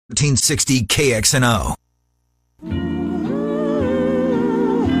1460 KXNO.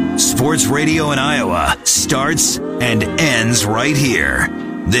 Sports radio in Iowa starts and ends right here.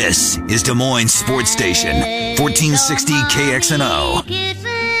 This is Des Moines Sports Station, 1460 KXNO.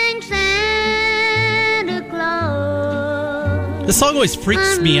 The song always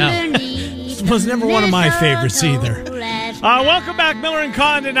freaks me out. It was never one of my favorites either. Welcome back, Miller and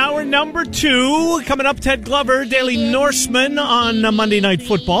Condon, hour number 2. Coming up, Ted Glover, Daily Norseman on Monday Night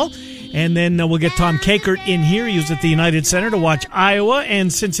Football. And then we'll get Tom Kakert in here. He was at the United Center to watch Iowa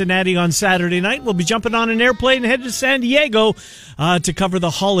and Cincinnati on Saturday night. We'll be jumping on an airplane and headed to San Diego to cover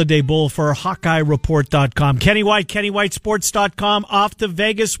the Holiday Bowl for HawkeyeReport.com. Kenny White, KennyWhiteSports.com. Off to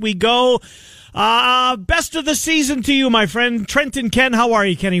Vegas we go. Best of the season to you, my friend. Trenton Ken, how are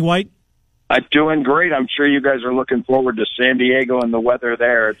you, Kenny White? I'm doing great. I'm sure you guys are looking forward to San Diego and the weather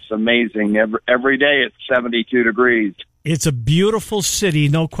there. It's amazing. Every day it's 72 degrees. It's a beautiful city,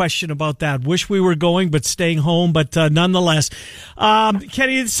 no question about that. Wish we were going, but staying home. But nonetheless,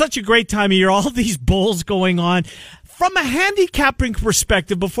 Kenny, it's such a great time of year. All these bowls going on. From a handicapping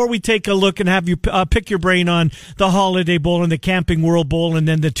perspective, before we take a look and have you pick your brain on the Holiday Bowl and the Camping World Bowl and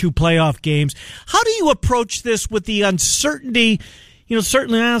then the 2 playoff games, how do you approach this with the uncertainty? You know,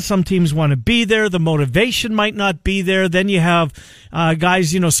 certainly some teams want to be there. The motivation might not be there. Then you have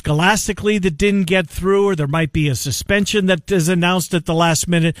guys, scholastically that didn't get through, or there might be a suspension that is announced at the last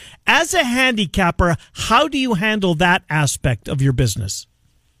minute. As a handicapper, how do you handle that aspect of your business?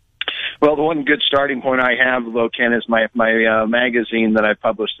 Well, the one good starting point I have, though, Ken, is my magazine that I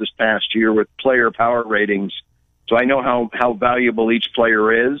published this past year with player power ratings. So I know how valuable each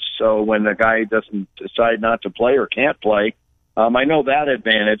player is. So when a guy doesn't decide not to play or can't play, I know that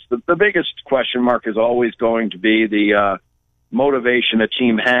advantage. The biggest question mark is always going to be the motivation a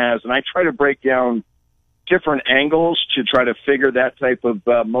team has. And I try to break down different angles to try to figure that type of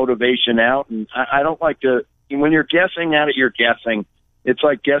motivation out. And I don't like to, when you're guessing at it, you're guessing. It's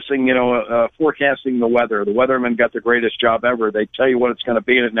like guessing, forecasting the weather. The weathermen got the greatest job ever. They tell you what it's going to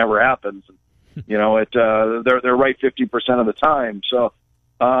be, and it never happens. They're right 50% of the time. So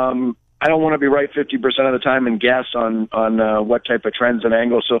I don't want to be right 50% of the time and guess on what type of trends and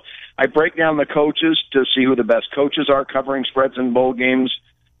angles. So I break down the coaches to see who the best coaches are covering spreads in bowl games,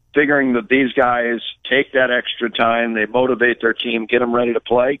 figuring that these guys take that extra time, they motivate their team, get them ready to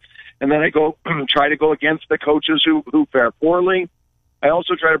play. And then I go try to go against the coaches who fare poorly. I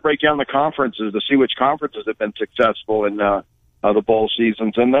also try to break down the conferences to see which conferences have been successful in the bowl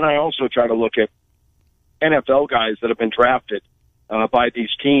seasons. And then I also try to look at NFL guys that have been drafted by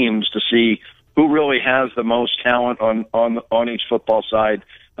these teams to see who really has the most talent on each football side,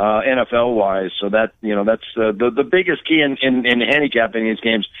 NFL wise. So that's the biggest key in handicapping these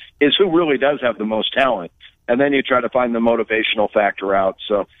games is who really does have the most talent. And then you try to find the motivational factor out.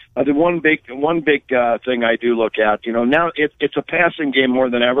 So the one big thing I do look at, now it's a passing game more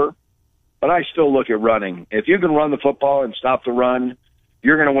than ever, but I still look at running. If you can run the football and stop the run,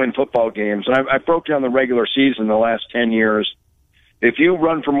 you're going to win football games. And I broke down the regular season the last 10 years. If you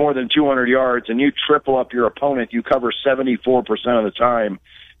run for more than 200 yards and you triple up your opponent, you cover 74% of the time.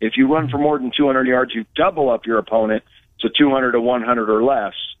 If you run for more than 200 yards, you double up your opponent to 200 to 100 or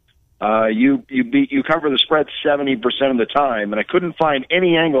less. You cover the spread 70% of the time, and I couldn't find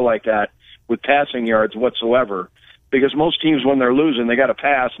any angle like that with passing yards whatsoever. Because most teams, when they're losing, they got to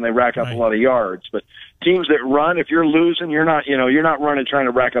pass and they rack up a lot of yards. But teams that run, if you're losing, you're not running trying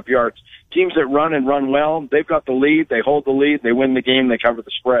to rack up yards. Teams that run and run well, they've got the lead, they hold the lead, they win the game, they cover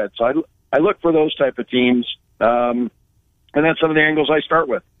the spread. So I look for those type of teams, and that's some of the angles I start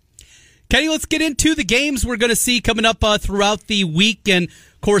with. Kenny, let's get into the games we're going to see coming up throughout the week. And,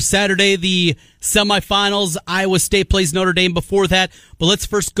 of course, Saturday, the semifinals. Iowa State plays Notre Dame before that. But let's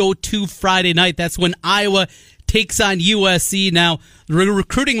first go to Friday night. That's when Iowa takes on USC. Now, the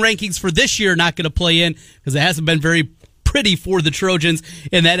recruiting rankings for this year are not going to play in because it hasn't been very pretty for the Trojans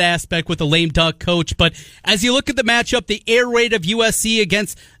in that aspect with the lame duck coach. But as you look at the matchup, the air raid of USC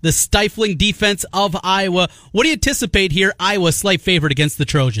against the stifling defense of Iowa, what do you anticipate here? Iowa slight favorite against the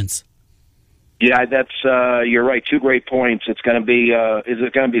Trojans. Yeah, that's you're right. 2 great points. It's going to be is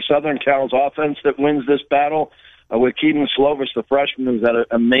it going to be Southern Cal's offense that wins this battle with Keaton Slovis, the freshman, who's had an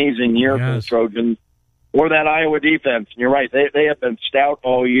amazing year for the Trojans, or that Iowa defense? And you're right. They have been stout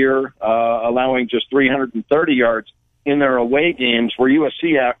all year, allowing just 330 yards in their away games, where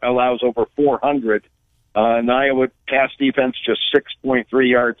USC allows over 400. And Iowa pass defense just 6.3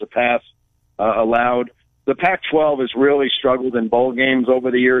 yards a pass allowed. The Pac-12 has really struggled in bowl games over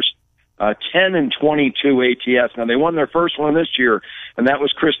the years. 10-22 ATS. Now, they won their first one this year, and that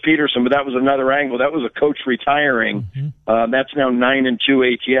was Chris Peterson, but that was another angle. That was a coach retiring. That's now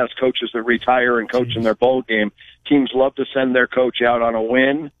 9-2 ATS, coaches that retire and coach in their bowl game. Teams love to send their coach out on a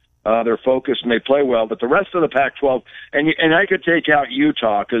win. They're focused and they play well. But the rest of the Pac-12, and I could take out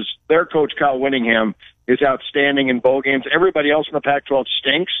Utah because their coach, Kyle Whittingham, is outstanding in bowl games. Everybody else in the Pac-12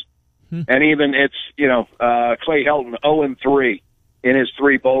 stinks. And even it's, Clay Helton 0-3 in his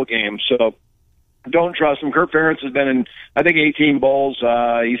 3 bowl games. So don't trust him. Kirk Ferentz has been in, I think, 18 bowls.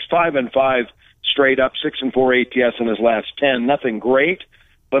 He's 5-5 straight up, 6-4 ATS in his last 10. Nothing great,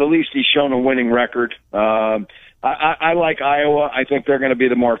 but at least he's shown a winning record. I like Iowa. I think they're going to be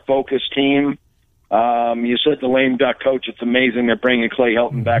the more focused team. You said the lame duck coach. It's amazing they're bringing Clay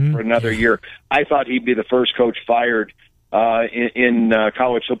Helton back for another year. I thought he'd be the first coach fired in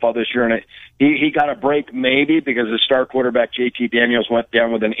college football this year, and he got a break maybe because his star quarterback JT Daniels went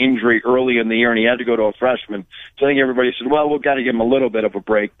down with an injury early in the year, and he had to go to a freshman. So I think everybody said, "Well, we've got to give him a little bit of a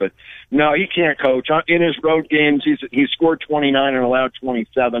break." But no, he can't coach. In his road games, he's scored 29 and allowed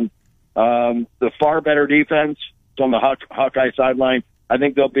 27. The far better defense on the Hawkeye sideline. I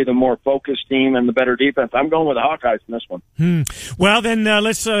think they'll be the more focused team and the better defense. I'm going with the Hawkeyes in this one. Well, then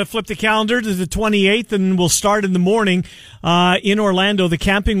let's flip the calendar to the 28th, and we'll start in the morning in Orlando, the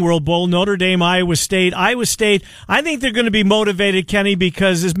Camping World Bowl, Notre Dame, Iowa State. Iowa State, I think they're going to be motivated, Kenny,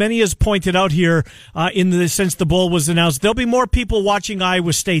 because as many as pointed out here since the bowl was announced, there'll be more people watching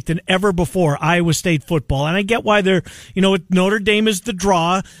Iowa State than ever before, Iowa State football. And I get why they're, Notre Dame is the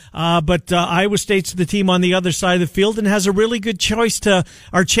draw, but Iowa State's the team on the other side of the field and has a really good chance to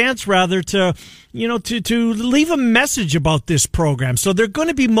leave a message about this program. So they're going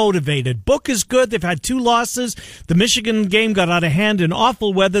to be motivated. Book is good. They've had 2 losses. The Michigan game got out of hand in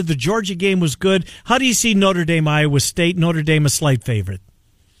awful weather. The Georgia game was good. How do you see Notre Dame, Iowa State? Notre Dame a slight favorite.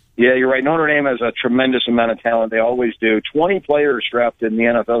 Yeah, you're right. Notre Dame has a tremendous amount of talent. They always do. 20 players drafted in the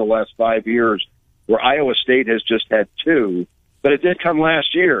NFL the last 5 years, where Iowa State has just had 2. But it did come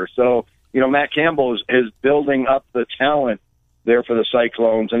last year. So, Matt Campbell is building up the talent there for the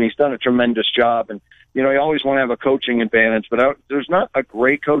Cyclones, and he's done a tremendous job. And, you always want to have a coaching advantage, but there's not a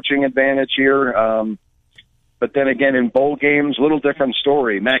great coaching advantage here. But then again, in bowl games, little different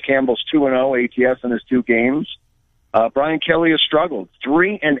story. Matt Campbell's 2-0 ATS in his 2 games. Brian Kelly has struggled,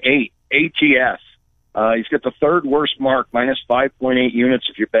 3-8 ATS. He's got the 3rd worst mark, minus 5.8 units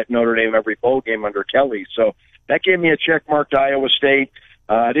if you bet Notre Dame every bowl game under Kelly. So that gave me a check mark to Iowa State.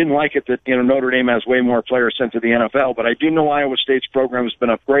 I didn't like it that Notre Dame has way more players sent to the NFL, but I do know Iowa State's program has been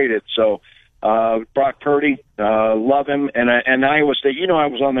upgraded. So Brock Purdy, love him, and Iowa State. I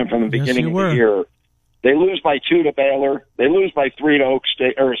was on them from the beginning of the year. They lose by 2 to Baylor, they lose by 3 to Oak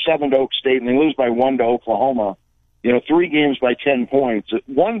State, or 7 to Oak State, and they lose by 1 to Oklahoma. 3 games by 10 points.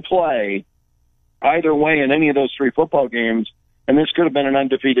 One play, either way in any of those 3 football games, and this could have been an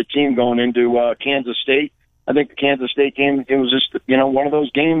undefeated team going into Kansas State. I think the Kansas State game, it was just, one of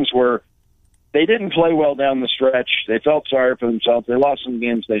those games where they didn't play well down the stretch. They felt sorry for themselves. They lost some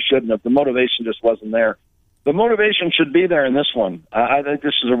games they shouldn't have. The motivation just wasn't there. The motivation should be there in this one. I think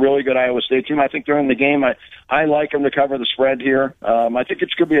this is a really good Iowa State team. I think they're in the game. I like them to cover the spread here. I think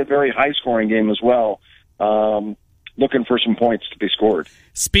it's going to be a very high-scoring game as well. Looking for some points to be scored.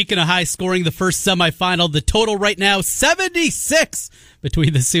 Speaking of high scoring, the first semifinal, the total right now, 76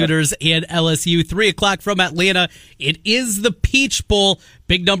 between the Sooners and LSU. 3 o'clock from Atlanta. It is the Peach Bowl.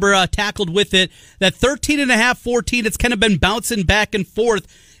 Big number tackled with it. That 13.5, 14, it's kind of been bouncing back and forth.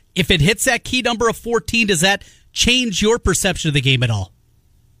 If it hits that key number of 14, does that change your perception of the game at all?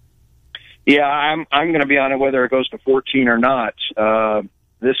 Yeah, I'm going to be on it whether it goes to 14 or not.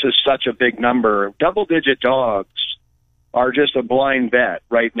 This is such a big number. Double-digit dogs are just a blind bet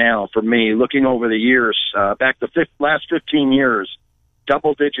right now for me. Looking over the years, back the last 15 years,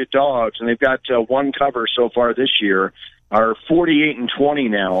 double-digit dogs, and they've got 1 cover so far this year, are 48-20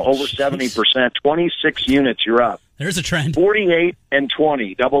 now, over 70%, 26 units. You're up. There's a trend.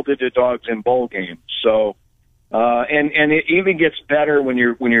 48-20, double-digit dogs in bowl games. So, and it even gets better when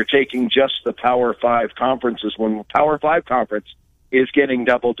you're taking just the Power 5 conferences. When Power 5 conference is getting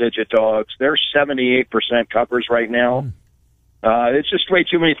double-digit dogs, they're 78% covers right now. It's just way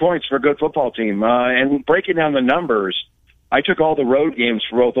too many points for a good football team. And breaking down the numbers, I took all the road games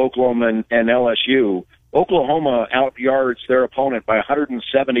for both Oklahoma and LSU. Oklahoma out-yards their opponent by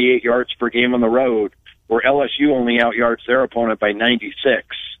 178 yards per game on the road, where LSU only out-yards their opponent by 96.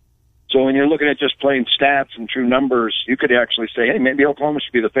 So when you're looking at just plain stats and true numbers, you could actually say, hey, maybe Oklahoma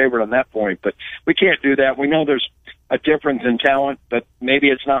should be the favorite on that point. But we can't do that. We know there's a difference in talent, but maybe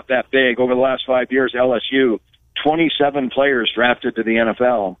it's not that big. Over the last 5 years, LSU, 27 players drafted to the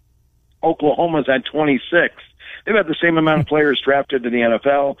NFL. Oklahoma's had 26. They've had the same amount of players drafted to the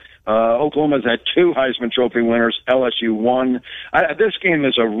NFL. Oklahoma's had 2 Heisman Trophy winners. LSU 1. This game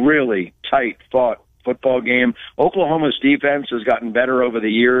is a really tight-fought football game. Oklahoma's defense has gotten better over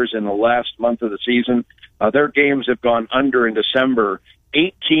the years in the last month of the season. Their games have gone under in December,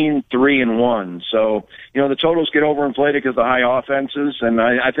 18-3-1. So, the totals get overinflated because of the high offenses, and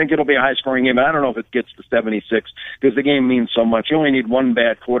I think it'll be a high-scoring game. I don't know if it gets to 76 because the game means so much. You only need one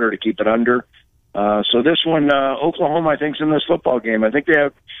bad quarter to keep it under. So this one, Oklahoma, I think, is in this football game. I think they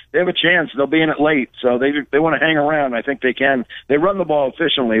have a chance. They'll be in it late, so they want to hang around. I think they can. They run the ball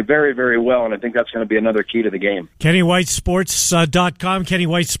efficiently, very, very well, and I think that's going to be another key to the game. KennyWhiteSports.com. Kenny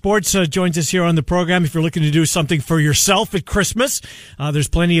White Sports joins us here on the program. If you're looking to do something for yourself at Christmas, there's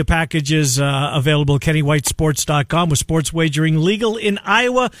plenty of packages available at KennyWhiteSports.com with sports wagering legal in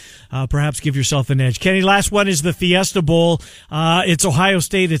Iowa. Perhaps give yourself an edge. Kenny, last one is the Fiesta Bowl. It's Ohio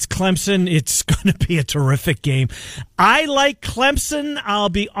State. It's Clemson. It's going to be a terrific game. I like Clemson. I'll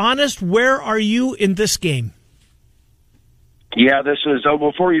be honest. Where are you in this game? Yeah, this is,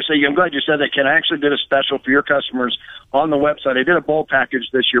 before you say, I'm glad you said that, Ken. I actually did a special for your customers on the website. I did a bowl package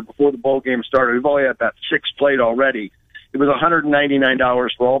this year before the bowl game started. We've only had about 6 played already. It was $199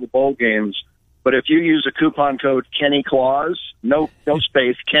 for all the bowl games. But if you use a coupon code Kenny Claus, no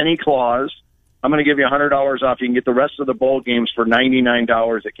space, Kenny Claus, I'm going to give you $100 off. You can get the rest of the bowl games for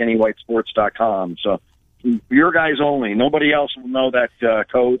 $99 at KennyWhiteSports.com. So your guys only. Nobody else will know that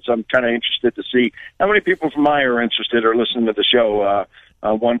code, so I'm kind of interested to see how many people from Iowa are interested or listening to the show.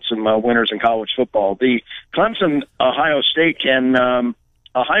 Want some winners in college football. The Clemson-Ohio State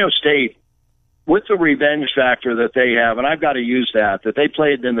Ohio State, with the revenge factor that they have, and I've got to use that they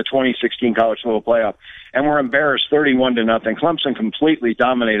played in the 2016 college football playoff and were embarrassed 31-0. Clemson completely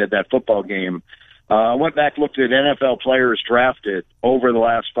dominated that football game. I went back, looked at NFL players drafted over the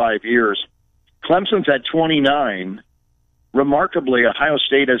last 5 years. Clemson's had 29. Remarkably, Ohio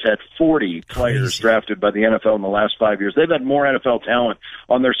State has had 40 players drafted by the NFL in the last 5 years. They've had more NFL talent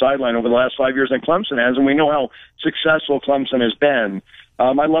on their sideline over the last 5 years than Clemson has, and we know how successful Clemson has been.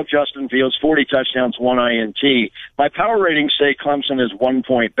 I love Justin Fields, 40 touchdowns, 1 INT. My power ratings say Clemson is 1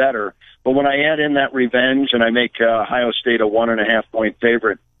 point better, but when I add in that revenge and I make Ohio State a 1.5 point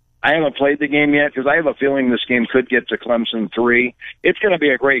favorite, I haven't played the game yet because I have a feeling this game could get to Clemson 3. It's going to be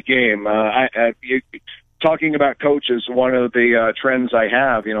a great game. Talking about coaches, one of the trends I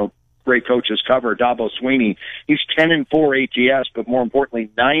have, great coaches cover, Dabo Swinney. He's 10-4 ATS, but more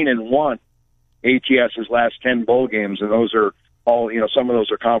importantly, 9-1 ATS his last 10 bowl games, and those are all, some of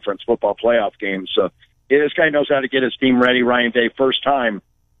those are conference football playoff games. So this guy knows how to get his team ready. Ryan Day, first time.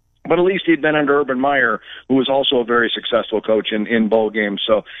 But at least he'd been under Urban Meyer, who was also a very successful coach in bowl games.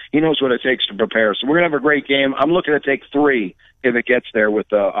 So he knows what it takes to prepare. So we're going to have a great game. I'm looking to take 3 if it gets there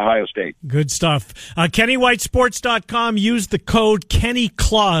with Ohio State. Good stuff. KennyWhiteSports.com. Use the code Kenny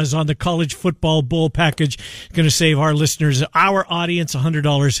Claus on the college football bowl package. Going to save our listeners, our audience,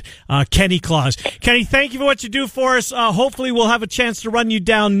 $100. Kenny Claus. Kenny, thank you for what you do for us. Hopefully we'll have a chance to run you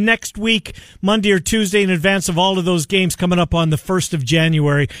down next week, Monday or Tuesday, in advance of all of those games coming up on the 1st of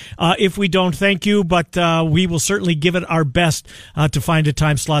January. If we don't, thank you, but we will certainly give it our best to find a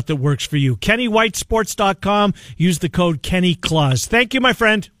time slot that works for you. KennyWhiteSports.com. Use the code Kenny Claus. Thank you, my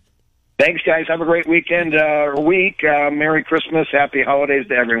friend. Thanks, guys. Have a great weekend week. Merry Christmas. Happy holidays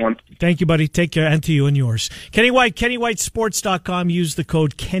to everyone. Thank you, buddy. Take care, and to you and yours. Kenny White, KennyWhiteSports.com. Use the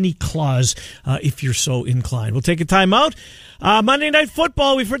code Kenny Claus if you're so inclined. We'll take a time out. Monday Night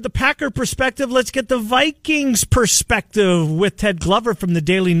Football, we've heard the Packer perspective. Let's get the Vikings perspective with Ted Glover from the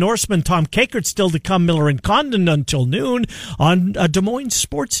Daily Norseman. Tom Kakert still to come. Miller and Condon until noon on Des Moines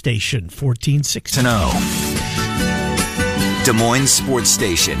Sports Station, 1460. Des Moines Sports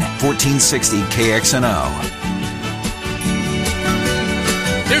Station, 1460 KXNO.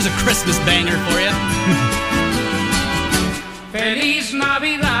 There's a Christmas banger for you. Feliz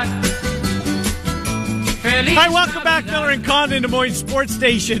Navidad. Hi, welcome back, Miller and Condon, Des Moines Sports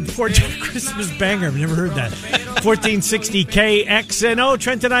Station for Christmas banger. I've never heard that. 1460 KXNO.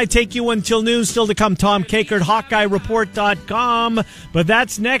 Trent and I take you until noon. Still to come, Tom Kakert, HawkeyeReport.com. But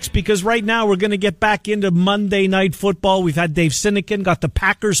that's next, because right now we're going to get back into Monday Night Football. We've had Dave Sinekin, got the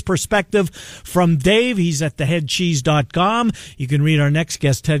Packers perspective from Dave. He's at theheadcheese.com. You can read our next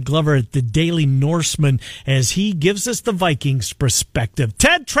guest, Ted Glover, at the Daily Norseman, as he gives us the Vikings perspective.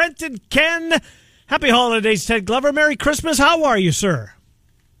 Ted, Trent, and Ken, happy holidays, Ted Glover. Merry Christmas. How are you, sir?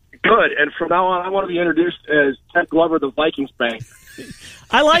 Good. And from now on, I want to be introduced as Ted Glover, the Vikings bank.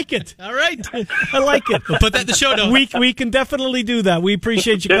 I like it. All right. I like it. We'll put that in the show notes. We can definitely do that. We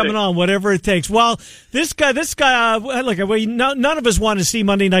appreciate you coming on, whatever it takes. Well, this guy, look, none of us want to see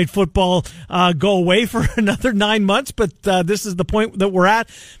Monday Night Football go away for another 9 months, but this is the point that we're at.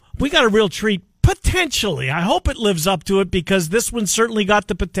 We got a real treat. Potentially. I hope it lives up to it because this one certainly got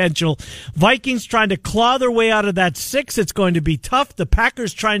the potential. Vikings trying to claw their way out of that 6. It's going to be tough. The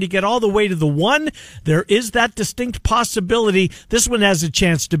Packers trying to get all the way to the 1. There is that distinct possibility. This one has a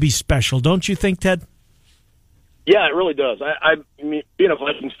chance to be special. Don't you think, Ted? Yeah, it really does. I mean, being a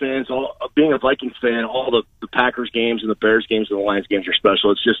Vikings fan, all the Packers games and the Bears games and the Lions games are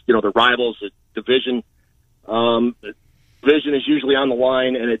special. It's just, the rivals, the division. Division is usually on the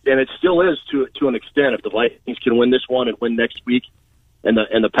line, and it still is to an extent. If the Vikings can win this one and win next week, and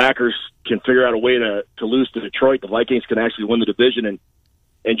the Packers can figure out a way to lose to Detroit, the Vikings can actually win the division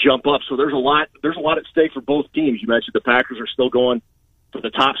and jump up. So there's a lot at stake for both teams. You mentioned the Packers are still going for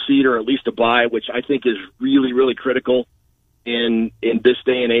the top seed or at least a bye, which I think is really, really critical in this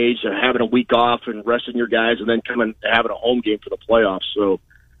day and age, having a week off and resting your guys and then coming having a home game for the playoffs. So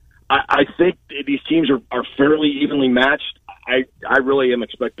I think these teams are fairly evenly matched. I really am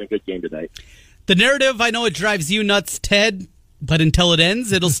expecting a good game tonight. The narrative, I know it drives you nuts, Ted, but until it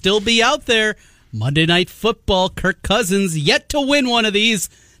ends, it'll still be out there. Monday Night Football, Kirk Cousins yet to win one of these.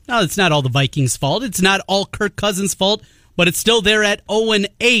 Now, it's not all the Vikings' fault. It's not all Kirk Cousins' fault, but it's still there at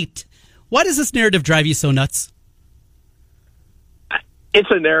 0-8. Why does this narrative drive you so nuts? It's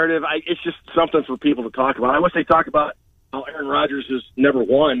a narrative. It's just something for people to talk about. I wish they talk about how Aaron Rodgers has never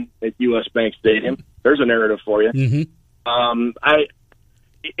won at U.S. Bank Stadium. There's a narrative for you. Mm-hmm.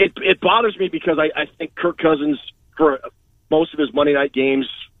 It bothers me because I think Kirk Cousins, for most of his Monday night games,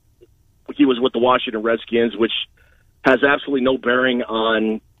 he was with the Washington Redskins, which has absolutely no bearing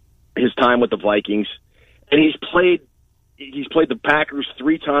on his time with the Vikings. And he's played the Packers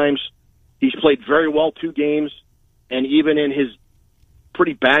 3 times. He's played very well 2 games, and even in his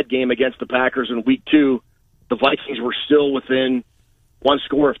pretty bad game against the Packers in week 2, the Vikings were still within 1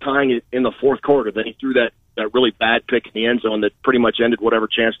 score of tying it in the 4th quarter. Then he threw that really bad pick in the end zone that pretty much ended whatever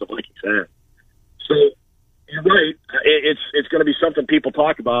chance the Vikings had. So you're right. It's going to be something people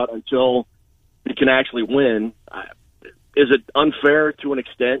talk about until he can actually win. Is it unfair to an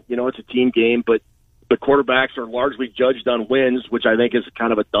extent? It's a team game, but the quarterbacks are largely judged on wins, which I think is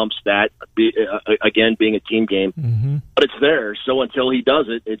kind of a dumb stat, again, being a team game. Mm-hmm. But it's there. So until he does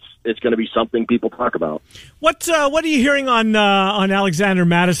it, it's going to be something people talk about. What are you hearing on Alexander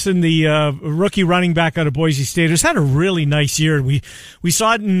Mattison, the rookie running back out of Boise State, who's had a really nice year? We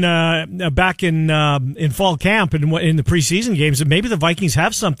saw it back in fall camp and in the preseason games that maybe the Vikings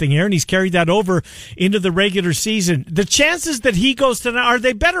have something here, and he's carried that over into the regular season. The chances that he goes to, are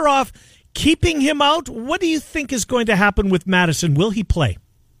they better off keeping him out? What do you think is going to happen with Mattison? Will he play?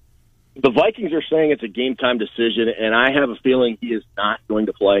 The Vikings are saying it's a game-time decision, and I have a feeling he is not going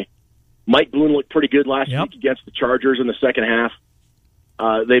to play. Mike Boone looked pretty good last week against the Chargers in the second half.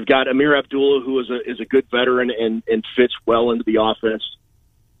 They've got Amir Abdullah, who is a good veteran and fits well into the offense.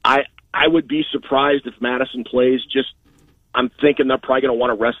 I would be surprised if Mattison plays. I'm thinking they're probably going to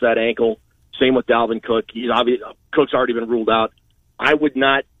want to rest that ankle. Same with Dalvin Cook. Cook's already been ruled out. I would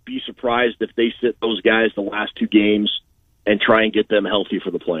not be surprised if they sit those guys the last 2 games and try and get them healthy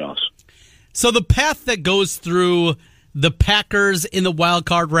for the playoffs. So the path that goes through the Packers in the wild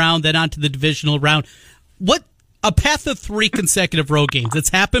card round, then onto the divisional round, what a path of 3 consecutive road games. It's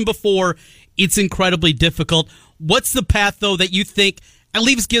happened before. It's incredibly difficult. What's the path, though, that you think at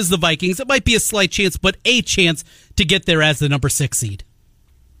least gives the Vikings, it might be a slight chance, but a chance to get there as the number 6 seed?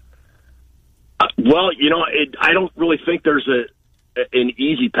 Well, I don't really think there's an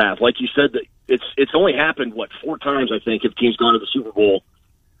easy path. Like you said, that it's only happened 4 times, I think, if teams gone to the Super Bowl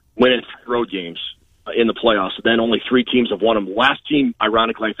winning road games in the playoffs. And then only 3 teams have won them. The last team,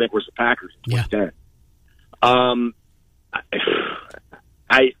 ironically, I think, was the Packers in 2010.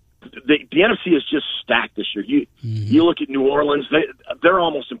 The NFC is just stacked this year. You look at New Orleans; they're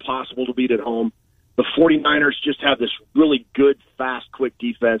almost impossible to beat at home. The 49ers just have this really good, fast, quick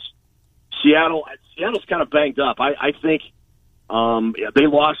defense. Seattle's kind of banged up. I think they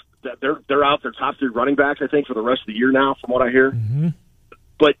lost. They're out their top 3 running backs, I think, for the rest of the year now, from what I hear. Mm-hmm.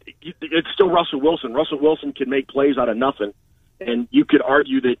 But it's still Russell Wilson. Russell Wilson can make plays out of nothing, and you could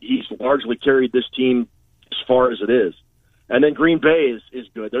argue that he's largely carried this team as far as it is. And then Green Bay is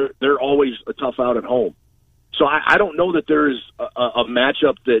good. They're always a tough out at home. So I don't know that there's a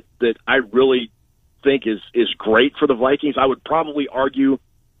matchup that I really think is great for the Vikings. I would probably argue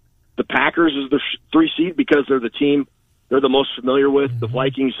the Packers is the 3 seed because they're the team they're the most familiar with. The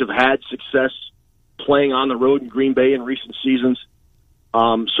Vikings have had success playing on the road in Green Bay in recent seasons.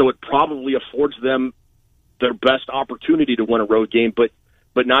 So it probably affords them their best opportunity to win a road game.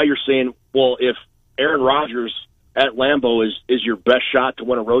 But now you're saying, well, if Aaron Rodgers at Lambeau is your best shot to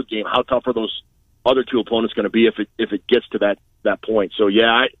win a road game, how tough are those other two opponents going to be if it gets to that point? So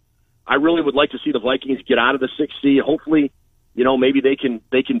yeah, I really would like to see the Vikings get out of the 6th seed. Hopefully, maybe they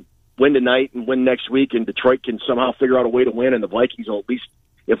can win tonight and win next week, and Detroit can somehow figure out a way to win, and the Vikings will at least,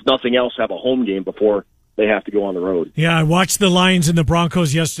 if nothing else, have a home game before they have to go on the road. Yeah, I watched the Lions and the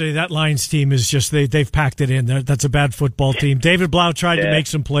Broncos yesterday. That Lions team is just, they've packed it in. That's a bad football team. David Blau tried to make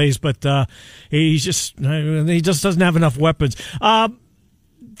some plays, but he just doesn't have enough weapons.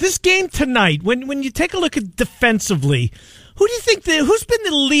 This game tonight, when you take a look at defensively, who do you think who's been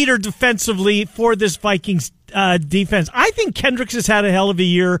the leader defensively for this Vikings defense? I think Kendricks has had a hell of a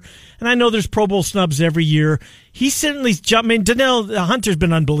year, and I know there's Pro Bowl snubs every year. He certainly jumped. I mean, Danielle Hunter's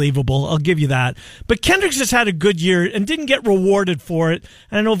been unbelievable. I'll give you that. But Kendricks has had a good year and didn't get rewarded for it.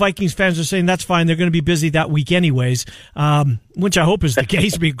 And I know Vikings fans are saying that's fine. They're going to be busy that week anyways, which I hope is the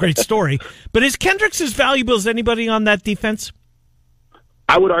case. It'd be a great story. But is Kendricks as valuable as anybody on that defense?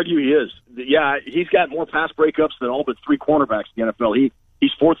 I would argue he is. Yeah, he's got more pass breakups than all but 3 cornerbacks in the NFL.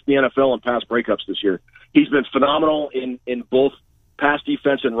 He's 4th in the NFL in pass breakups this year. He's been phenomenal in both pass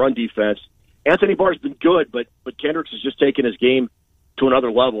defense and run defense. Anthony Barr's been good, but Kendricks has just taken his game to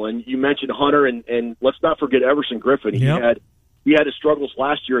another level. And you mentioned Hunter, and let's not forget Everson Griffin. He had his struggles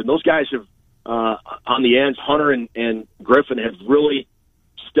last year, and those guys have on the ends. Hunter and Griffin have really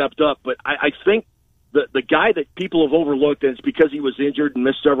stepped up. But I think the guy that people have overlooked, and it's because he was injured and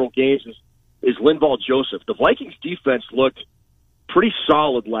missed several games, is Linval Joseph. The Vikings defense looked pretty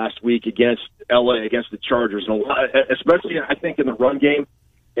solid last week against LA, against the Chargers, and especially I think in the run game.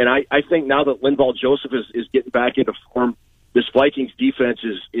 And I think now that Linval Joseph is getting back into form, this Vikings defense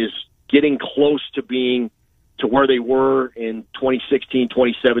is getting close to being to where they were in 2016,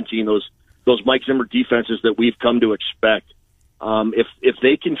 2017, those Mike Zimmer defenses that we've come to expect. If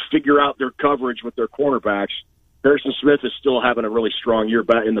they can figure out their coverage with their cornerbacks, Harrison Smith is still having a really strong year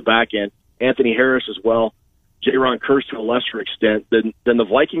in the back end. Anthony Harris as well, Jaron Kearse to a lesser extent. Then the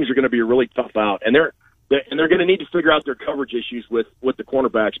Vikings are going to be a really tough out, and they're going to need to figure out their coverage issues with the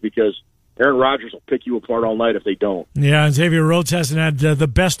cornerbacks, because Aaron Rodgers will pick you apart all night if they don't. Yeah, and Xavier Rhodes hasn't had the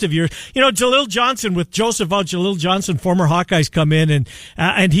best of years. Jaleel Johnson, with Joseph out, Jaleel Johnson, former Hawkeyes, come in,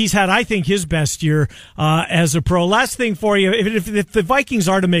 and he's had, I think, his best year as a pro. Last thing for you, if the Vikings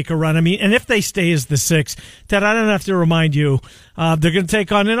are to make a run, and if they stay as the 6th, Ted, I don't have to remind you, they're going to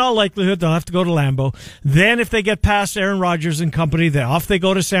take on, in all likelihood, they'll have to go to Lambeau. Then if they get past Aaron Rodgers and company, off they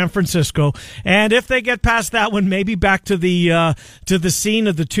go to San Francisco. And if they get past that one, maybe back to the scene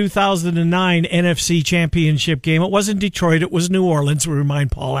of the 2009 NFC Championship game. It wasn't Detroit, it was New Orleans, we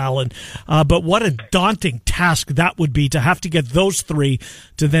remind Paul Allen. But what a daunting task that would be, to have to get those 3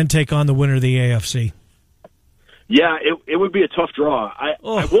 to then take on the winner of the AFC. Yeah, it would be a tough draw.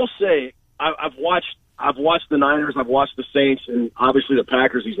 I will say, I've watched the Niners, I've watched the Saints, and obviously the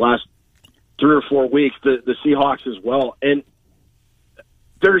Packers these last 3 or 4 weeks, the Seahawks as well. And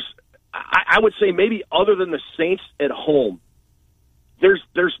I would say, maybe other than the Saints at home, there's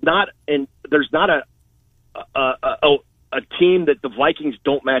not a team that the Vikings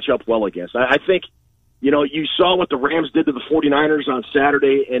don't match up well against. I think, you saw what the Rams did to the 49ers on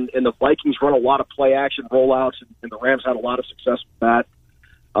Saturday, and the Vikings run a lot of play action rollouts, and the Rams had a lot of success with that.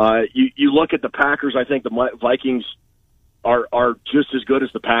 You look at the Packers, I think the Vikings are just as good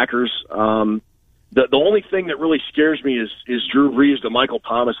as the Packers. The only thing that really scares me is Drew Brees to Michael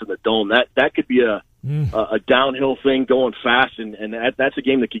Thomas in the Dome. That could be a downhill thing going fast, and that's a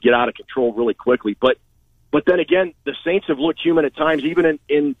game that could get out of control really quickly. But then again, the Saints have looked human at times, even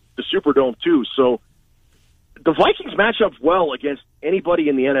in the Superdome too. So the Vikings match up well against anybody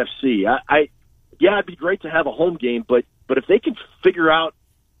in the NFC. It'd be great to have a home game, but if they can figure out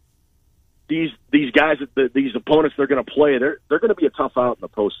these guys, these opponents they're going to play, they're going to be a tough out in the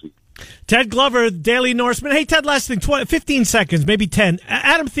postseason. Ted Glover, Daily Norseman. Hey, Ted, last thing, 15 seconds, maybe 10.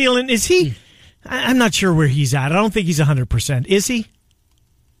 Adam Thielen, is he? I'm not sure where he's at. I don't think he's 100%. Is he?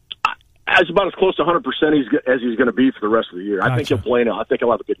 As about as close to 100% as he's going to be for the rest of the year. Gotcha. I think he'll play now. I think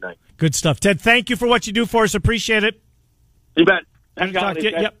he'll have a good night. Good stuff. Ted, thank you for what you do for us. Appreciate it. You bet.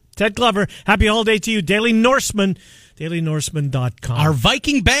 Yep. Ted Glover, happy holiday to you. Daily Norseman, dailynorseman.com. Our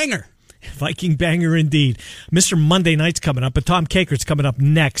Viking banger. Viking banger indeed. Mr. Monday Night's coming up, but Tom Kakert's coming up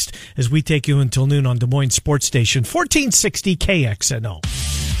next as we take you until noon on Des Moines Sports Station, 1460 KXNO.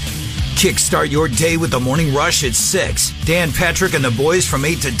 Kickstart your day with the morning rush at 6. Dan Patrick and the boys from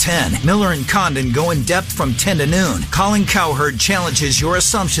 8 to 10. Miller and Condon go in depth from 10 to noon. Colin Cowherd challenges your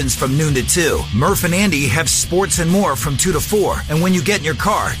assumptions from noon to 2. Murph and Andy have sports and more from 2 to 4. And when you get in your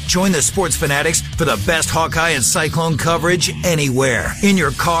car, join the Sports Fanatics for the best Hawkeye and Cyclone coverage anywhere. In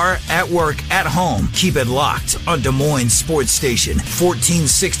your car, at work, at home. Keep it locked on Des Moines Sports Station,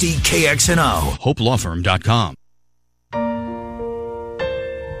 1460 KXNO. HopeLawFirm.com.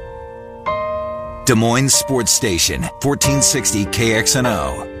 Des Moines Sports Station, 1460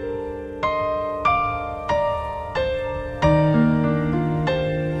 KXNO.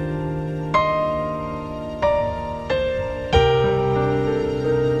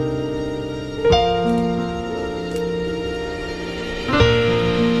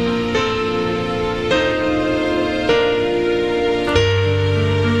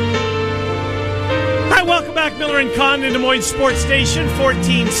 Condon, Des Moines Sports Station,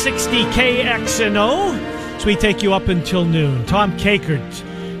 1460 KXNO. So we take you up until noon. Tom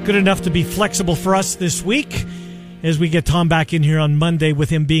Kakert, good enough to be flexible for us this week as we get Tom back in here on Monday with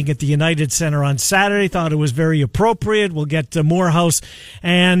him being at the United Center on Saturday. Thought it was very appropriate. We'll get Morehouse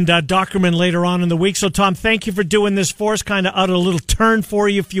and Dockerman later on in the week. So, Tom, thank you for doing this for us. Kind of out of a little turn for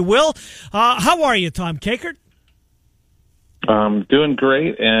you, if you will. How are you, Tom Kakert? Doing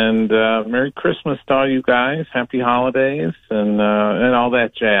great, and Merry Christmas to all you guys. Happy holidays, and all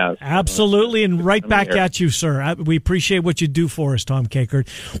that jazz. Absolutely, and right back at you, sir. We appreciate what you do for us, Tom Kakert.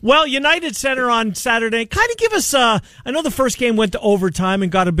 Well, United Center on Saturday. Kind of give us, I know the first game went to overtime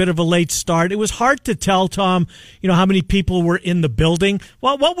and got a bit of a late start. It was hard to tell, Tom, how many people were in the building.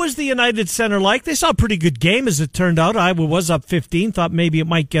 Well, what was the United Center like? They saw a pretty good game, as it turned out. Iowa was up 15, thought maybe it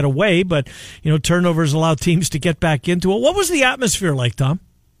might get away, but, turnovers allow teams to get back into it. What was the atmosphere like, Tom?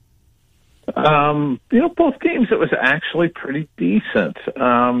 Both games, it was actually pretty decent.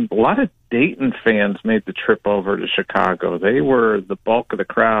 A lot of Dayton fans made the trip over to Chicago. They were the bulk of the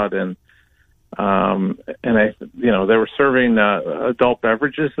crowd, and they were serving adult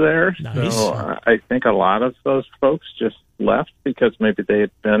beverages there. Nice. So I think a lot of those folks just left because maybe they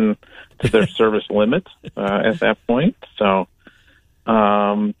had been to their service limit at that point. So.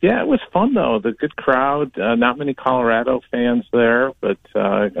 It was fun, though. The good crowd, not many Colorado fans there, but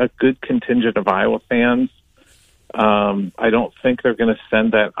a good contingent of Iowa fans. I don't think they're going to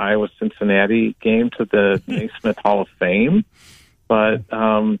send that Iowa-Cincinnati game to the Naismith Hall of Fame, but,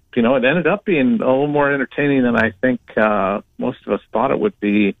 it ended up being a little more entertaining than I think most of us thought it would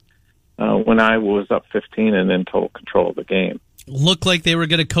be when Iowa was up 15 and in total control of the game. Looked like they were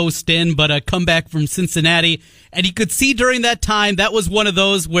going to coast in, but a comeback from Cincinnati. And you could see during that time, that was one of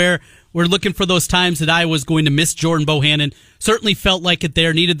those where we're looking for those times that I was going to miss Jordan Bohannon. Certainly felt like it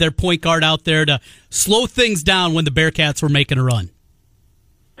there, needed their point guard out there to slow things down when the Bearcats were making a run.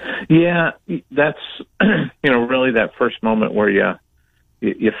 Yeah, that's, really that first moment where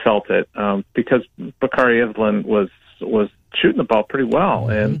you felt it, because Bakari Evelyn was shooting the ball pretty well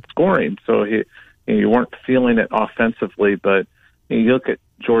and scoring. So you weren't feeling it offensively, but you look at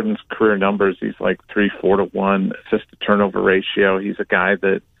Jordan's career numbers, he's like 3-4-1 assist-to-turnover ratio. He's a guy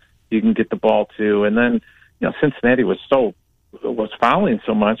that you can get the ball to. And then, Cincinnati was fouling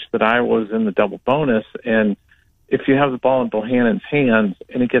so much that I was in the double bonus. And if you have the ball in Bohannon's hands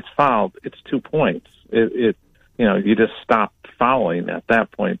and it gets fouled, it's 2 points. You just stop fouling at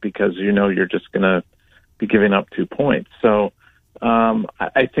that point because you're just going to be giving up 2 points. So,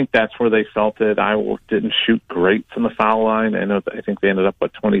 I think that's where they felt it. Iowa didn't shoot great from the foul line. I think they ended up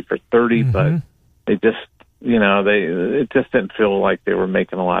with 20 for 30, but they just, it just didn't feel like they were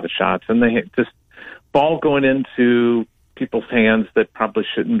making a lot of shots. And they just ball going into people's hands that probably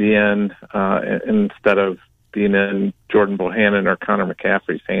shouldn't be in, instead of being in Jordan Bohannon or Connor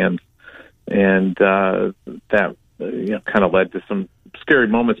McCaffrey's hands. And that kind of led to some scary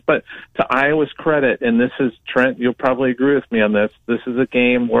moments. But to Iowa's credit, and this is, Trent, you'll probably agree with me on this, this is a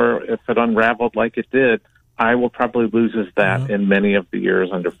game where if it unraveled like it did, Iowa probably loses that in many of the years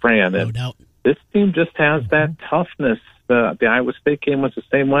under Fran. And no doubt. This team just has that toughness. The Iowa State game was the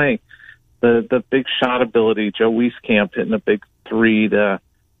same way. The big shot ability, Joe Wieskamp hitting a big three to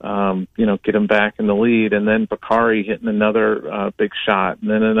get him back in the lead, and then Bakari hitting another big shot, and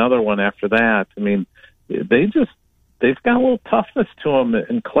then another one after that. I mean, they've got a little toughness to them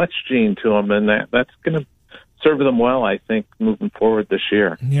and clutch gene to them, and that's going to serve them well, I think, moving forward this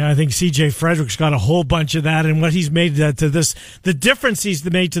year. Yeah, I think C.J. Frederick's got a whole bunch of that, and what he's made to this, the difference he's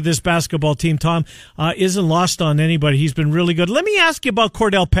made to this basketball team, Tom, isn't lost on anybody. He's been really good. Let me ask you about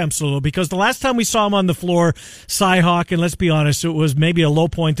Cordell Pemsl, because the last time we saw him on the floor, Cy-Hawk, and let's be honest, it was maybe a low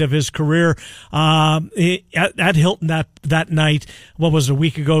point of his career at Hilton that night. What was it, a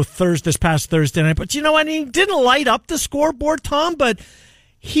week ago, this past Thursday night? But you know what? He didn't light up the scoreboard, Tom, but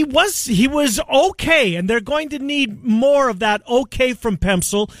he was okay, and they're going to need more of that okay from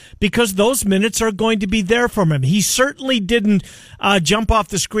Pemsl because those minutes are going to be there from him. He certainly didn't jump off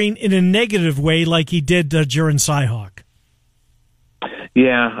the screen in a negative way like he did during Cy-Hawk.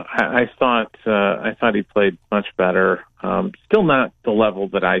 Yeah, I thought he played much better. Still not the level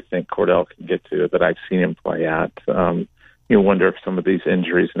that I think Cordell can get to, that I've seen him play at. You wonder if some of these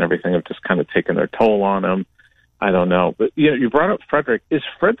injuries and everything have just kind of taken their toll on him. I don't know. But you brought up Frederick. Is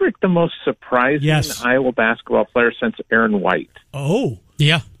Frederick the most surprising Iowa basketball player since Aaron White? Oh.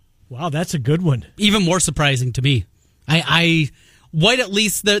 Yeah. Wow, that's a good one. Even more surprising to me. White, at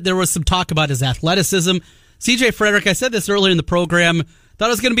least, there was some talk about his athleticism. CJ Frederick, I said this earlier in the program, thought it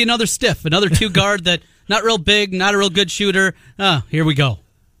was going to be another stiff, another two-guard that not real big, not a real good shooter. Here we go.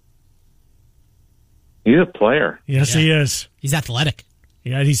 He's a player. Yes, he is. He's athletic.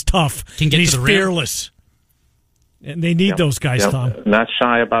 Yeah, he's tough. Can get he's to the fearless. And they need those guys, Tom. Not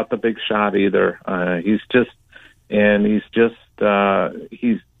shy about the big shot either.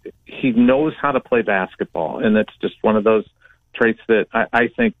 He knows how to play basketball, and it's just one of those traits that I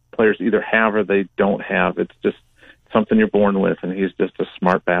think players either have or they don't have. It's just something you're born with, and he's just a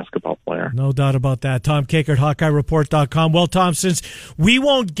smart basketball player. No doubt about that. Tom Kakert, HawkeyeReport.com. Well, Tom, since we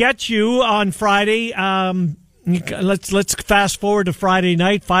won't get you on Friday, let's fast forward to Friday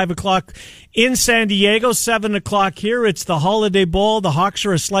night, 5:00 in San Diego, 7:00 here. It's the Holiday Bowl. The Hawks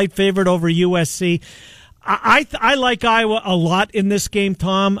are a slight favorite over USC. I like Iowa a lot in this game,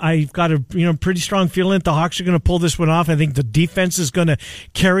 Tom. I've got a pretty strong feeling that the Hawks are going to pull this one off. I think the defense is going to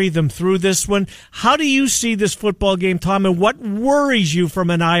carry them through this one. How do you see this football game, Tom, and what worries you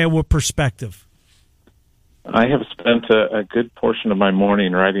from an Iowa perspective? I have spent a good portion of my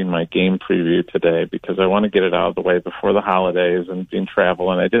morning writing my game preview today because I want to get it out of the way before the holidays and being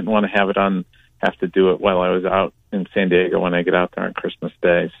travel, and I didn't want to have to do it while I was out in San Diego when I get out there on Christmas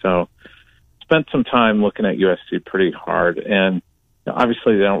Day. So spent some time looking at USC pretty hard, and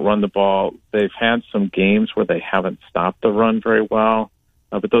obviously they don't run the ball. They've had some games where they haven't stopped the run very well,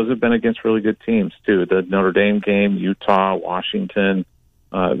 but those have been against really good teams too. The Notre Dame game, Utah, Washington,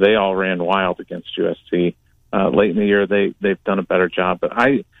 they all ran wild against USC. Late in the year, they've done a better job. But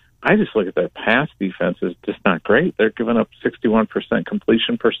I just look at their pass defense is just not great. They're giving up 61%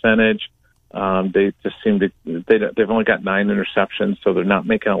 completion percentage. They just seem to they've only got 9 interceptions, so they're not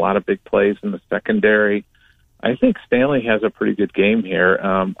making a lot of big plays in the secondary. I think Stanley has a pretty good game here.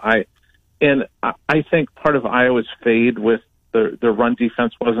 I think part of Iowa's fade with the run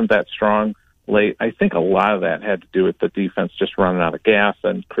defense wasn't that strong late. I think a lot of that had to do with the defense just running out of gas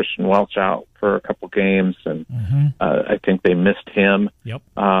and Christian Welch out for a couple games, and I think they missed him. Yep.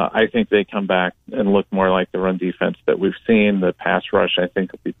 I think they come back and look more like the run defense that we've seen. The pass rush, I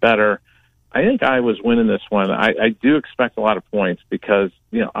think, will be better. I think Iowa's winning this one. I do expect a lot of points because,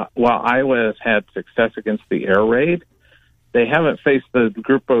 while Iowa has had success against the air raid, they haven't faced the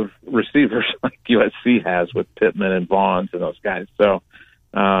group of receivers like USC has with Pittman and Vaughns and those guys. So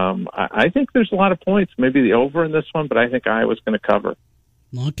I think there's a lot of points, maybe the over in this one, but I think Iowa's going to cover.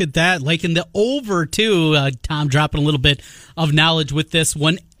 Look at that. Like in the over, too. Tom dropping a little bit of knowledge with this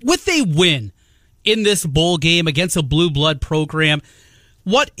one. With a win in this bowl game against a blue blood program,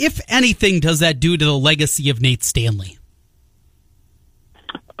 what, if anything, does that do to the legacy of Nate Stanley?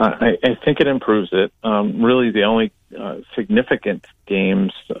 I think it improves it. Really, the only significant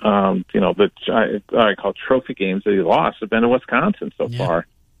games, that I call trophy games that he lost have been to Wisconsin so far.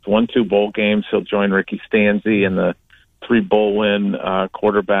 It's 1-2 bowl games. He'll join Ricky Stanzi in the 3 bowl win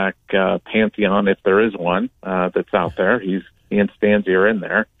quarterback pantheon, if there is one that's out there. He and Stanzi are in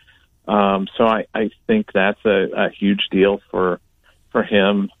there. So I think that's a huge deal for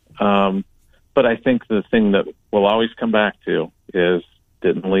him. But I think the thing that we'll always come back to is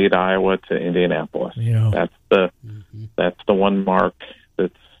didn't lead Iowa to Indianapolis. That's the one mark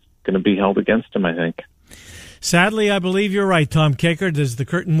that's going to be held against him, I think. Sadly, I believe you're right, Tom Kakert, as the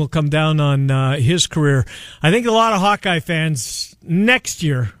curtain will come down on his career. I think a lot of Hawkeye fans next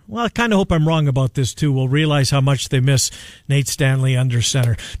year, well, I kind of hope I'm wrong about this too, will realize how much they miss Nate Stanley under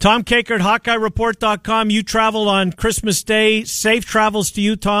center. Tom Kakert, HawkeyeReport.com. You travel on Christmas Day. Safe travels to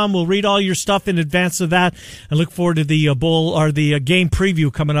you, Tom. We'll read all your stuff in advance of that and look forward to the bowl or the game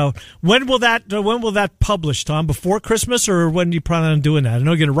preview coming out. When will that publish, Tom? Before Christmas, or when do you plan on doing that? I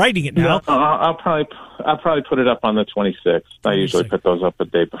know you're writing it now. No, I'll probably put it up on the 26th. I usually put those up a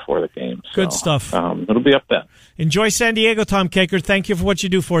day before the game. So, good stuff. It'll be up then. Enjoy San Diego, Tom Kakert. Thank you for what you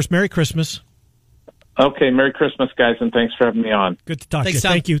do for us. Merry Christmas. Okay, Merry Christmas, guys, and thanks for having me on. Good to talk to you.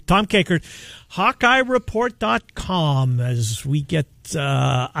 Tom. Thank you. Tom Kakert, HawkeyeReport.com. As we get,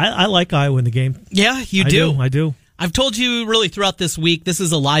 I like Iowa in the game. Yeah, you do. I do. I've told you really throughout this week, this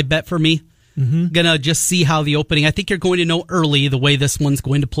is a live bet for me. Gonna just see how the opening, I think you're going to know early the way this one's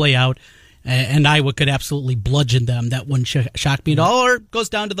going to play out. And Iowa could absolutely bludgeon them. That wouldn't shock me at all, or it goes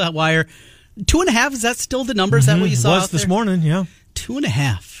down to the wire. 2.5, is that still the number? Is that what you saw? It was this morning, yeah.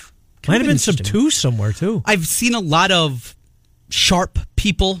 2.5. Might have been some twos somewhere, too. I've seen a lot of sharp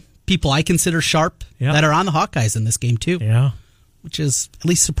people I consider sharp, that are on the Hawkeyes in this game, too. Yeah. Which is at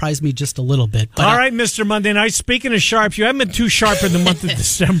least surprised me just a little bit. But, all right, Mr. Monday Night. Speaking of sharps, you haven't been too sharp in the month of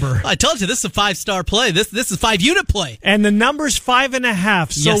December. I told you, this is a 5-star play. This is 5-unit play. And the number's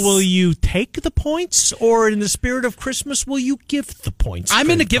 5.5. So Yes. will you take the points, or in the spirit of Christmas, will you give the points? I'm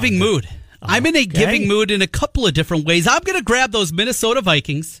in a giving mood. I'm in a giving Okay. mood in a couple of different ways. I'm going to grab those Minnesota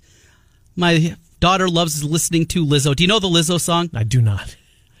Vikings. My daughter loves listening to Lizzo. Do you know the Lizzo song? I do not.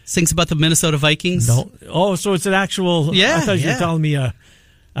 Sings about the Minnesota Vikings. No. Oh, so it's an actual. Yeah, I thought you yeah. were telling me a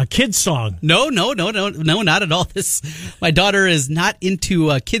kid's song. No, not at all. My daughter is not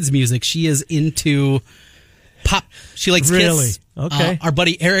into kids music. She is into pop. She likes Really? Kiss. Okay. Our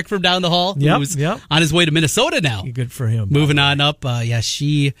buddy Eric from down the hall, who's Yep. on his way to Minnesota now. Good for him. Moving on up.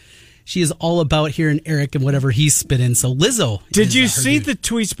 She is all about hearing Eric and whatever he's spitting. So Lizzo. Did you her see dude. the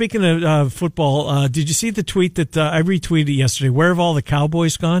tweet? Speaking of football, did you see the tweet that I retweeted yesterday? Where have all the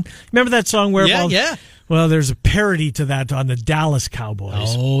Cowboys gone? Remember that song? Where have all? Yeah. Well, there's a parody to that on the Dallas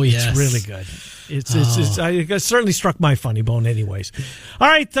Cowboys. Oh, yes. It's really good. It certainly struck my funny bone. Anyways, all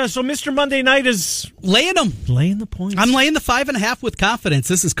right. So Mr. Monday Night is Laying them. laying the points. I'm laying the 5.5 with confidence.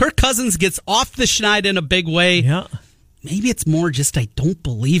 This is Kirk Cousins gets off the schneid in a big way. Yeah. Maybe it's more just I don't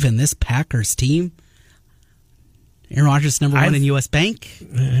believe in this Packers team. Aaron Rodgers number one in U.S. Bank.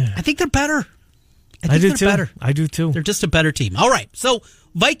 I think they're better. I think do they're too. better. I do too. They're just a better team. All right. So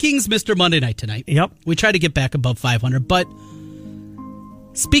Vikings, Mr. Monday Night tonight. Yep. We try to get back above 500. But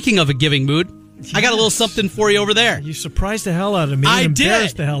speaking of a giving mood, I got a little something for you over there. You surprised the hell out of me. I and did.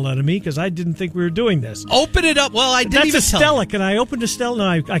 Embarrassed the hell out of me because I didn't think we were doing this. Open it up. Well, I didn't That's even a tell Stella. Can I open a Stella?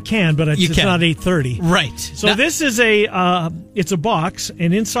 No, I can, but it's can. not 8:30. Right. So Now- this is it's a box,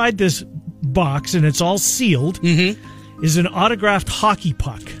 and inside this box, and it's all sealed, is an autographed hockey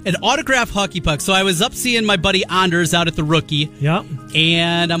puck. An autographed hockey puck. So I was up seeing my buddy Anders out at the Rookie. Yeah.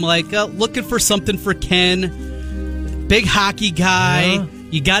 And I'm like, looking for something for Ken. Big hockey guy. Yeah.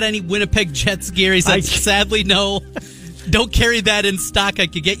 You got any Winnipeg Jets gear? He said, sadly, no. Don't carry that in stock. I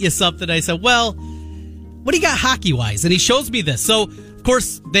could get you something. I said, well, what do you got hockey-wise? And he shows me this. So, of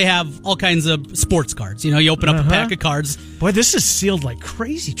course, they have all kinds of sports cards. You know, you open up a pack of cards. Boy, this is sealed like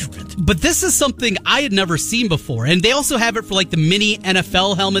crazy, Trent. But this is something I had never seen before. And they also have it for, like, the mini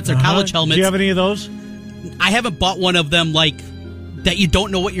NFL helmets or college helmets. Do you have any of those? I haven't bought one of them, like, that you don't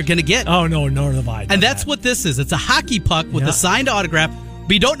know what you're going to get. Oh, no, nor have I. And that's what this is. It's a hockey puck with a signed autograph,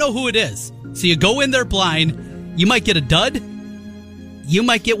 but you don't know who it is. So you go in there blind. You might get a dud. You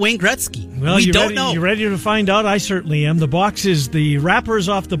might get Wayne Gretzky. Well, we don't know. You ready to find out? I certainly am. The box is, the wrapper is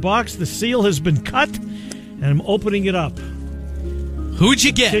off the box. The seal has been cut, and I'm opening it up. Who'd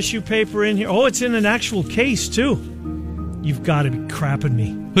you get? Tissue paper in here. Oh, it's in an actual case, too. You've got to be crapping me.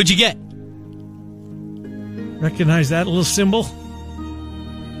 Who'd you get? Recognize that little symbol?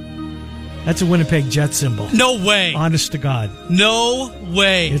 That's a Winnipeg Jet symbol. No way. Honest to God. No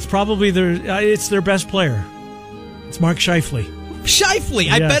way. It's probably their best player. It's Mark Scheifele.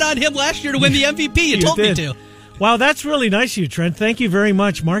 Scheifele. I Yes. bet on him last year to win the MVP. You told me did. to. Wow, that's really nice of you, Trent. Thank you very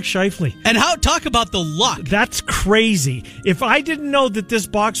much, Mark Scheifele. And talk about the luck. That's crazy. If I didn't know that this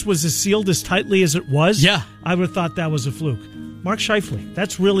box was as sealed as tightly as it was, I would have thought that was a fluke. Mark Scheifele.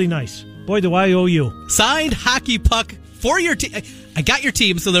 That's really nice. Boy, do I owe you. Signed hockey puck for your team. I got your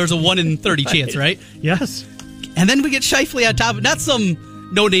team, so there's a 1 in 30 chance, right? Yes. And then we get Scheifele on top. Not some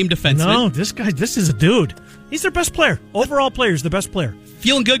no-name defenseman. No, this is a dude. He's their best player. Overall player is the best player.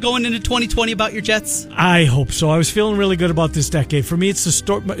 Feeling good going into 2020 about your Jets? I hope so. I was feeling really good about this decade. For me,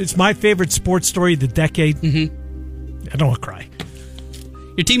 it's my favorite sports story of the decade. Mm-hmm. I don't want to cry.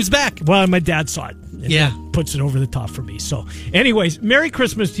 Your team's back. Well, my dad saw it. And that puts it over the top for me. So, anyways, Merry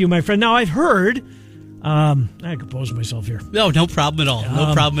Christmas to you, my friend. Now, I've heard... I compose myself here. No problem at all.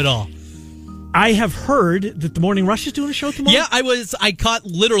 No problem at all. I have heard that the Morning Rush is doing a show tomorrow. Yeah, I caught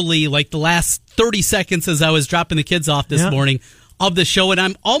literally like the last 30 seconds as I was dropping the kids off this morning of the show, and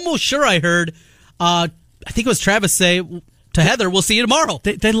I'm almost sure I heard, I think it was Travis say to Heather, we'll see you tomorrow.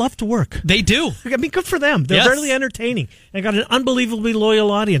 They love to work. They do. I mean, good for them. They're really entertaining. They got an unbelievably loyal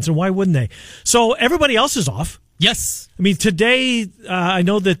audience, and why wouldn't they? So everybody else is off. Yes. I mean, today, I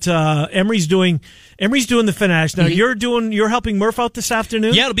know that Emery's doing the Fanatics. Now, you're helping Murph out this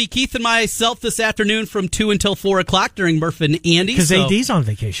afternoon? Yeah, it'll be Keith and myself this afternoon from 2 until 4 o'clock during Murph and Andy. Because AD's on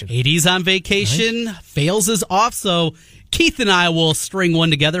vacation. AD's on vacation. Nice. Fails is off, so Keith and I will string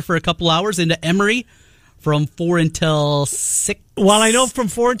one together for a couple hours into Emery from 4 until 6. Well, I know from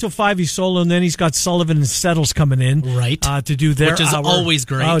 4 until 5 he's solo, and then he's got Sullivan and Settles coming in. Right. To do their Which is hour. Always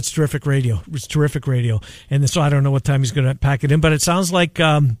great. Oh, it's terrific radio. It's terrific radio. And so I don't know what time he's going to pack it in, but it sounds like...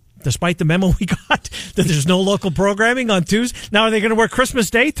 despite the memo we got that there's no local programming on Tuesday. Now, are they going to work Christmas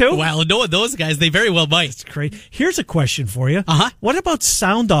Day, too? Well, no, those guys, they very well might. It's great. Here's a question for you. Uh-huh. What about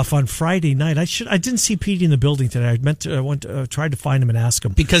sound off on Friday night? I didn't see Petey in the building today. I tried to find him and ask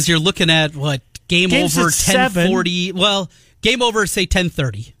him. Because you're looking at, Game's over 10:40. Well, game over, say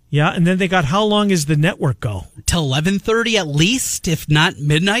 10:30. Yeah, and then they got, how long is the network go? Till 11:30 at least, if not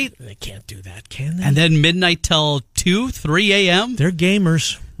midnight. They can't do that, can they? And then midnight till 2, 3 a.m. They're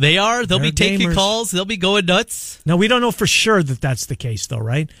gamers. They are. They'll They're be taking gamers. calls. They'll be going nuts. Now, we don't know for sure that that's the case, though,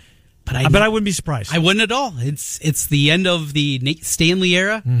 right? But I wouldn't be surprised. I wouldn't at all. It's the end of the Nate Stanley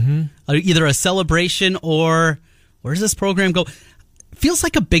era. Mm-hmm. Either a celebration or where does this program go? Feels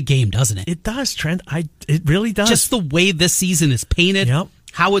like a big game, doesn't it? It does, Trent. It really does. Just the way this season is painted,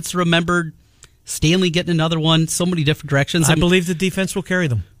 how it's remembered. Stanley getting another one, so many different directions. I believe the defense will carry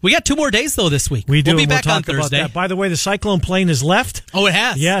them. We got 2 more days, though, this week. We do. We'll be back on talk Thursday. About that. By the way, the Cyclone plane has left. Oh, it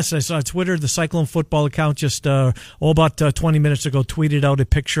has? Yes, I saw on Twitter. The Cyclone football account just about 20 minutes ago tweeted out a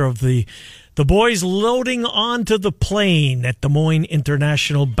picture of the boys loading onto the plane at Des Moines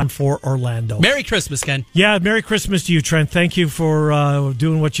International bound for Orlando. Merry Christmas, Ken. Yeah, Merry Christmas to you, Trent. Thank you for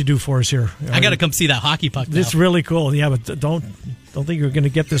doing what you do for us here. I got to come see that hockey puck now. It's really cool. Yeah, but don't think you're going to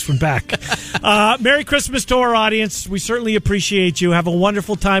get this one back. Merry Christmas to our audience. We certainly appreciate you. Have a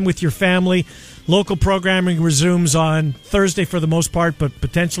wonderful time with your family. Local programming resumes on Thursday for the most part, but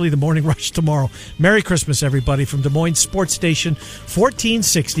potentially the Morning Rush tomorrow. Merry Christmas, everybody, from Des Moines Sports Station,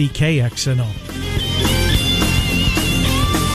 1460 KXNO.